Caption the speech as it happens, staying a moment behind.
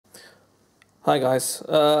Hi guys,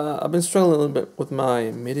 I've been struggling a little bit with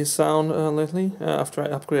my MIDI sound lately after I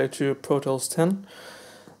upgraded to Pro Tools 10,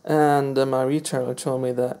 and my retailer told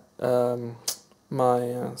me that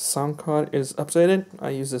my sound card is updated.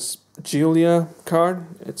 I use this Julia card.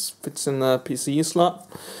 It fits in the PCE slot,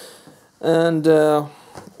 and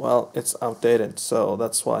well, it's outdated, so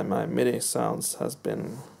that's why my MIDI sounds has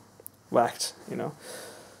been whacked, you know.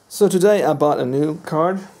 So today I bought a new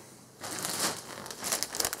card.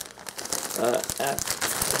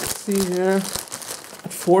 Let's see here,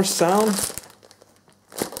 at Force Sound.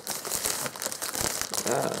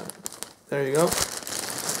 There you go.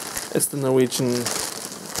 It's the Norwegian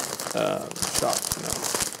shop. You know,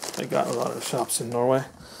 they got a lot of shops in Norway.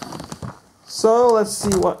 So let's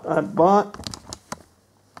see what I bought,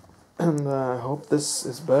 and I hope this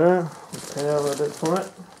is better. I'll pay a little bit for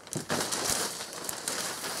it.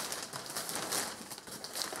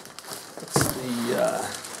 It's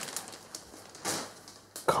the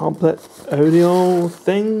Komplete audio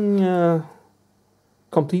thing,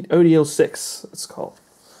 Komplete Audio 6 it's called.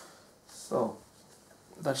 So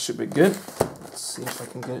that should be good. Let's see if I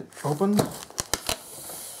can get it open.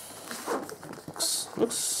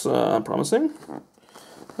 Looks promising.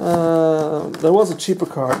 There was a cheaper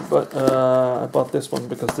card, but I bought this one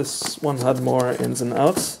because this one had more ins and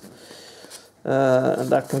outs, and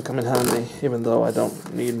that can come in handy, even though I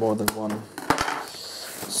don't need more than one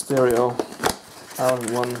stereo out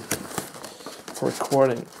of one for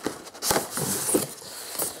recording.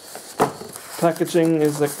 Packaging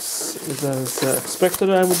is as expected,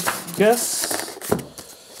 I would guess.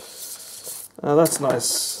 That's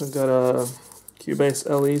nice. I got a Cubase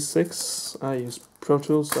LE6. I use Pro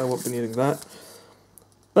Tools, so I won't be needing that.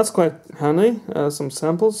 That's quite handy. Some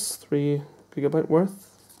samples, 3 GB worth.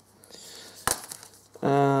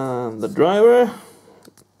 And the driver,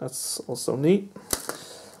 that's also neat.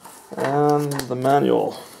 And the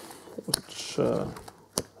manual, which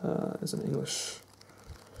is in English.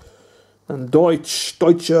 And Deutsch,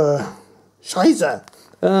 Scheiße,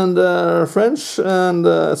 and French, and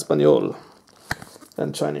Espanol,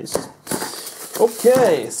 and Chinese.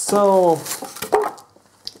 Okay, so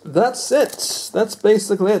that's it. That's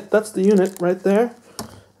basically it. That's the unit right there.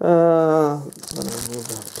 Let me remove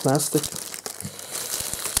the plastic.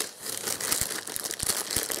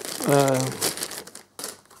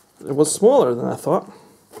 It was smaller than I thought.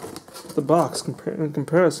 The box, in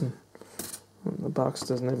comparison. The box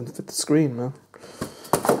doesn't even fit the screen, man.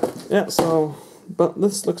 Yeah, so, but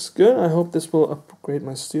this looks good. I hope this will upgrade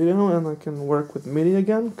my studio and I can work with MIDI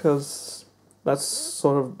again, because that's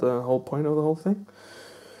sort of the whole point of the whole thing.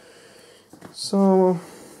 So,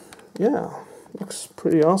 yeah, looks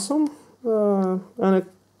pretty awesome. And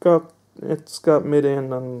it's got MIDI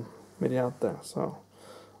in and MIDI out there, so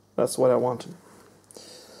that's what I wanted.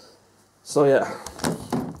 So yeah,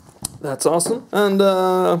 that's awesome, and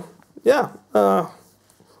yeah,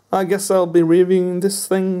 I guess I'll be reviewing this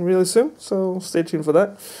thing really soon, so stay tuned for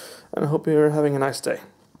that, and I hope you're having a nice day.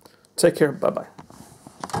 Take care, bye-bye.